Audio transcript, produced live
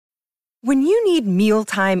When you need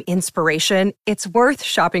mealtime inspiration, it's worth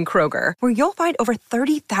shopping Kroger, where you'll find over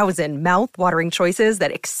 30,000 mouth-watering choices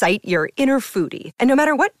that excite your inner foodie. And no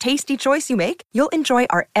matter what tasty choice you make, you'll enjoy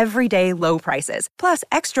our everyday low prices, plus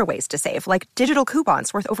extra ways to save, like digital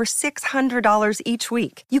coupons worth over $600 each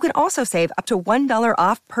week. You can also save up to $1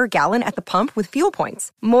 off per gallon at the pump with fuel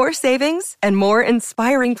points. More savings and more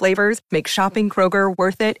inspiring flavors make shopping Kroger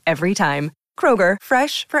worth it every time. Kroger,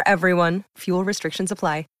 fresh for everyone. Fuel restrictions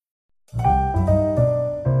apply.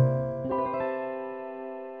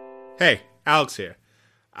 Hey, Alex here.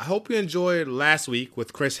 I hope you enjoyed last week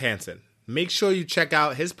with Chris Hansen. Make sure you check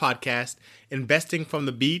out his podcast, Investing from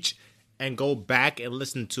the Beach, and go back and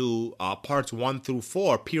listen to parts 1 through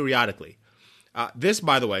 4 periodically. This,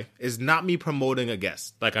 by the way, is not me promoting a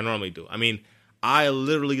guest like I normally do. I mean, I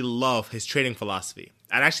literally love his trading philosophy.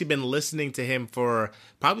 I've actually been listening to him for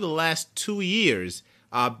probably the last 2 years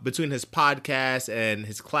between his podcast and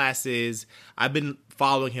his classes. I've been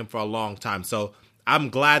following him for a long time, so I'm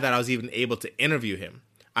glad that I was even able to interview him.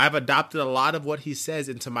 I've adopted a lot of what he says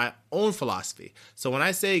into my own philosophy. So when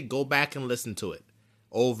I say go back and listen to it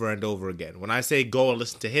over and over again, when I say go and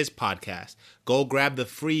listen to his podcast, go grab the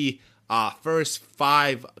free first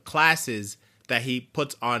 5 classes that he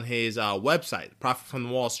puts on his website, Profit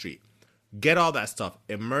from Wall Street. Get all that stuff,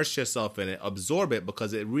 immerse yourself in it, absorb it,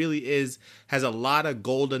 because it really has a lot of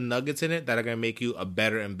golden nuggets in it that are going to make you a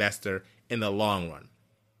better investor in the long run.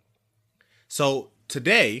 So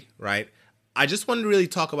today, right, I just wanted to really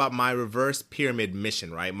talk about my reverse pyramid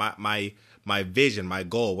mission, right? My vision, my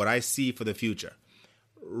goal, what I see for the future.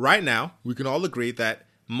 Right now, we can all agree that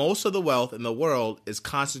most of the wealth in the world is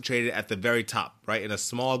concentrated at the very top, right, in a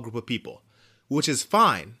small group of people, which is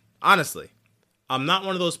fine, honestly. I'm not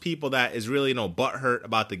one of those people that is really, butthurt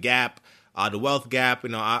about the gap, the wealth gap.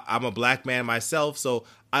 I'm a black man myself, so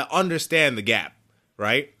I understand the gap,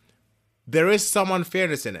 right? There is some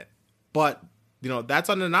unfairness in it. But, that's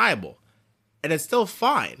undeniable. And it's still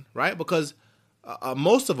fine, right? Because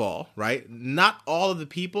most of all, right, not all of the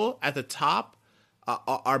people at the top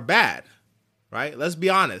are bad, right? Let's be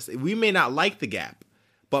honest. We may not like the gap,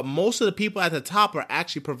 but most of the people at the top are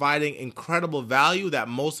actually providing incredible value that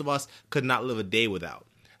most of us could not live a day without.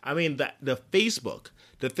 I mean, the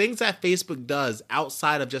things that Facebook does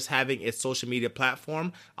outside of just having its social media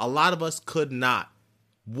platform, a lot of us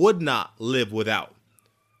would not live without.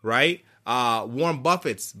 Right? Warren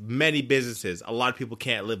Buffett's many businesses, a lot of people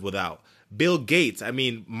can't live without. Bill Gates,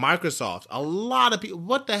 Microsoft, a lot of people.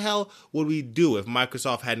 What the hell would we do if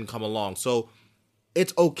Microsoft hadn't come along? So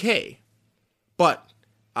it's okay. But,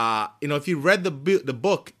 if you read the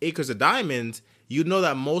book, Acres of Diamonds, you know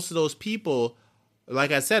that most of those people,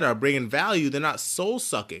 like I said, are bringing value. They're not soul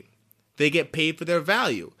sucking. They get paid for their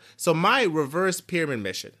value. So my reverse pyramid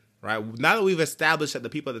mission, right? Now that we've established that the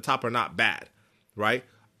people at the top are not bad, right?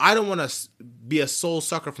 I don't want to be a soul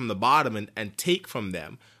sucker from the bottom and take from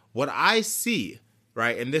them. What I see,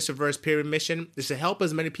 right, in this reverse pyramid mission is to help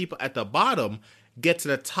as many people at the bottom get to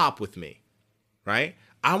the top with me, right?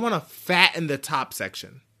 I want to fatten the top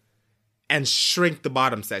section and shrink the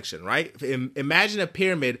bottom section, right? Imagine a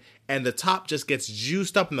pyramid and the top just gets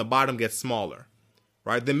juiced up and the bottom gets smaller,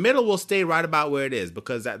 right? The middle will stay right about where it is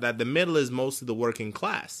because that the middle is mostly the working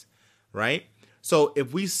class, right? So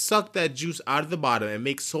if we suck that juice out of the bottom and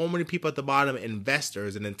make so many people at the bottom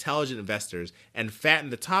investors and intelligent investors and fatten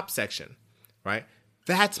the top section, right?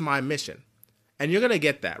 That's my mission. And you're going to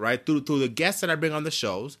get that, right? Through the guests that I bring on the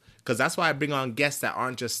shows, because that's why I bring on guests that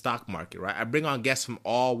aren't just stock market, right? I bring on guests from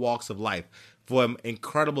all walks of life, from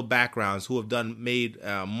incredible backgrounds who have made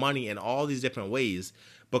money in all these different ways,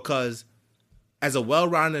 because as a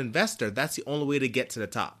well-rounded investor, that's the only way to get to the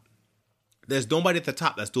top. There's nobody at the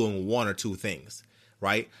top that's doing one or two things,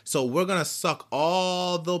 right? So we're going to suck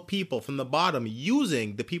all the people from the bottom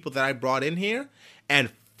using the people that I brought in here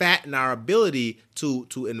and fatten our ability to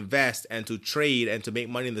invest and to trade and to make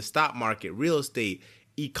money in the stock market, real estate,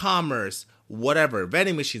 e-commerce, whatever,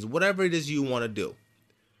 vending machines, whatever it is you want to do,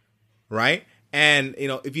 right? And,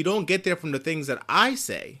 if you don't get there from the things that I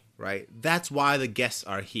say, right, that's why the guests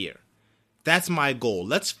are here. That's my goal.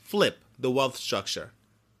 Let's flip the wealth structure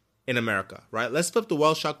in America, right? Let's flip the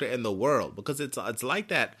wealth structure in the world because it's like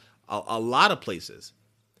that a lot of places.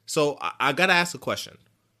 So I got to ask a question.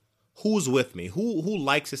 Who's with me? Who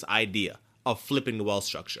likes this idea of flipping the wealth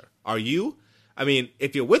structure? Are you?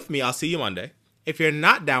 If you're with me, I'll see you Monday. If you're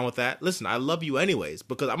not down with that, listen, I love you anyways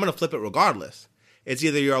because I'm going to flip it regardless. It's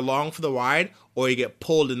either you're along for the ride or you get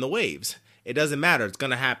pulled in the waves. It doesn't matter. It's going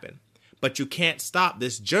to happen. But you can't stop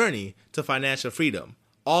this journey to financial freedom.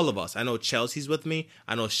 All of us. I know Chelsea's with me.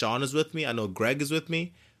 I know Sean is with me. I know Greg is with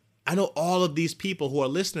me. I know all of these people who are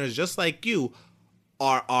listeners just like you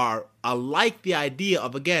are like the idea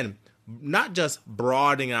of, again, not just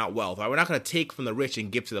broadening out wealth, right? We're not going to take from the rich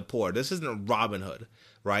and give to the poor. This isn't Robin Hood,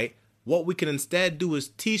 right? What we can instead do is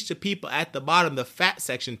teach the people at the bottom, the fat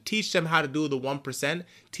section, teach them how to do the 1%,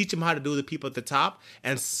 teach them how to do the people at the top,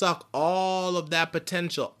 and suck all of that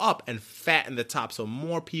potential up and fatten the top so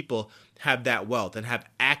more people have that wealth and have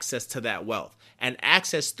access to that wealth and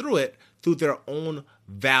access through it through their own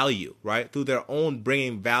value, right? Through their own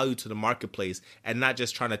bringing value to the marketplace and not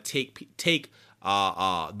just trying to take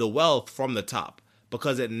the wealth from the top,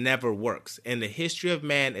 because it never works. In the history of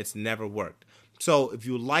man, it's never worked. So if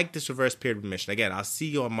you like this reverse pyramid mission, again, I'll see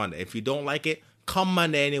you on Monday. If you don't like it, come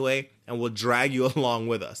Monday anyway, and we'll drag you along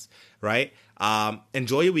with us, right?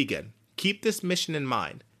 Enjoy your weekend. Keep this mission in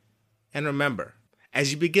mind. And remember,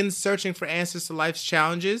 as you begin searching for answers to life's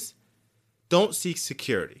challenges, don't seek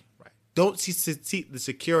security, right? Don't seek the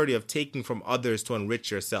security of taking from others to enrich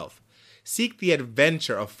yourself. Seek the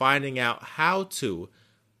adventure of finding out how to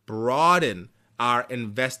broaden our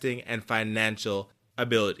investing and financial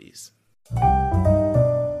abilities.